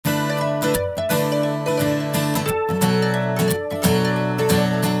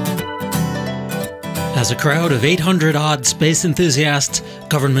as a crowd of 800-odd space enthusiasts,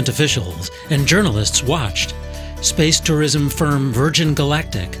 government officials, and journalists watched, space tourism firm Virgin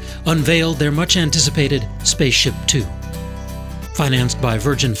Galactic unveiled their much-anticipated SpaceShipTwo. Financed by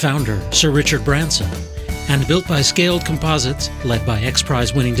Virgin founder Sir Richard Branson, and built by Scaled Composites, led by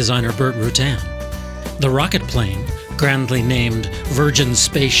X-Prize-winning designer Burt Rutan. The rocket plane, grandly named Virgin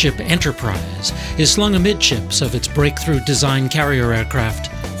Spaceship Enterprise, is slung amidships of its breakthrough design carrier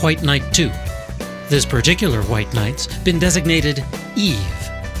aircraft, White Knight 2. This particular White Knight's been designated Eve.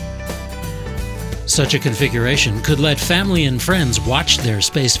 Such a configuration could let family and friends watch their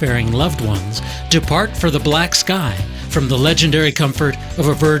spacefaring loved ones depart for the black sky from the legendary comfort of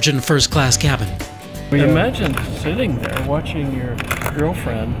a Virgin first-class cabin. Imagine sitting there watching your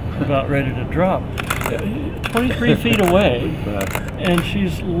girlfriend about ready to drop 23 feet away, and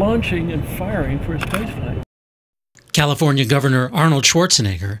she's launching and firing for a spaceflight. California Governor Arnold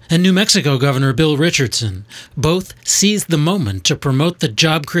Schwarzenegger and New Mexico Governor Bill Richardson both seized the moment to promote the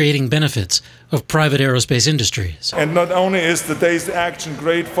job-creating benefits of private aerospace industries. And not only is today's action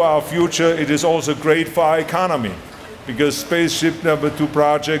great for our future, it is also great for our economy, because SpaceShipTwo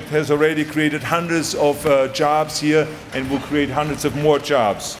project has already created hundreds of jobs here and will create hundreds of more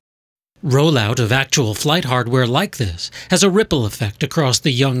jobs. Rollout of actual flight hardware like this has a ripple effect across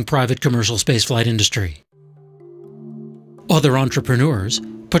the young private commercial spaceflight industry. Other entrepreneurs,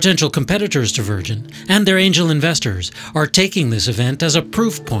 potential competitors to Virgin, and their angel investors are taking this event as a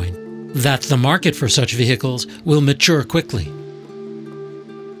proof point that the market for such vehicles will mature quickly.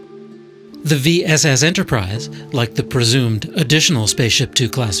 The VSS Enterprise, like the presumed additional SpaceShipTwo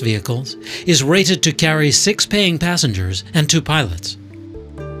class vehicles, is rated to carry 6 paying passengers and 2 pilots.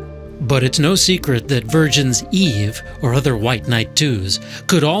 But it's no secret that Virgin's Eve, or other White Knight 2s,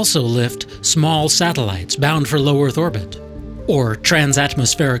 could also lift small satellites bound for low Earth orbit, or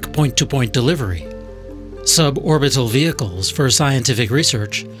transatmospheric point-to-point delivery, suborbital vehicles for scientific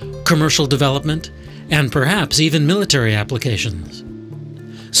research, commercial development, and perhaps even military applications.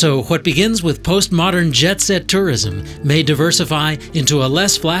 So what begins with postmodern jet-set tourism may diversify into a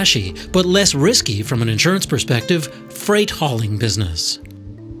less flashy, but less risky from an insurance perspective, freight hauling business.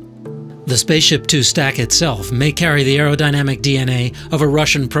 The SpaceShipTwo stack itself may carry the aerodynamic DNA of a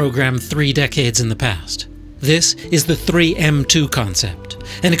Russian program 3 decades in the past. This is the 3M2 concept,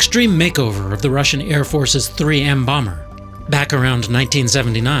 an extreme makeover of the Russian Air Force's 3M bomber. Back around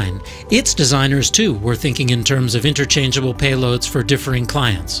 1979, its designers too were thinking in terms of interchangeable payloads for differing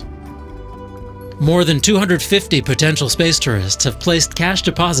clients. More than 250 potential space tourists have placed cash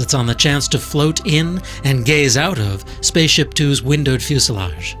deposits on the chance to float in and gaze out of SpaceShipTwo's windowed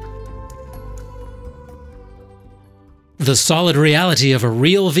fuselage. The solid reality of a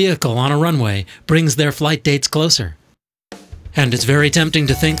real vehicle on a runway brings their flight dates closer. And it's very tempting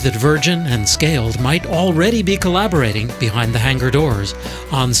to think that Virgin and Scaled might already be collaborating behind the hangar doors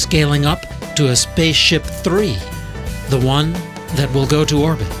on scaling up to a Spaceship 3, the one that will go to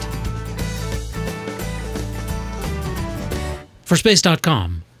orbit. For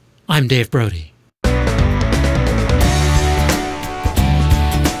Space.com, I'm Dave Brody.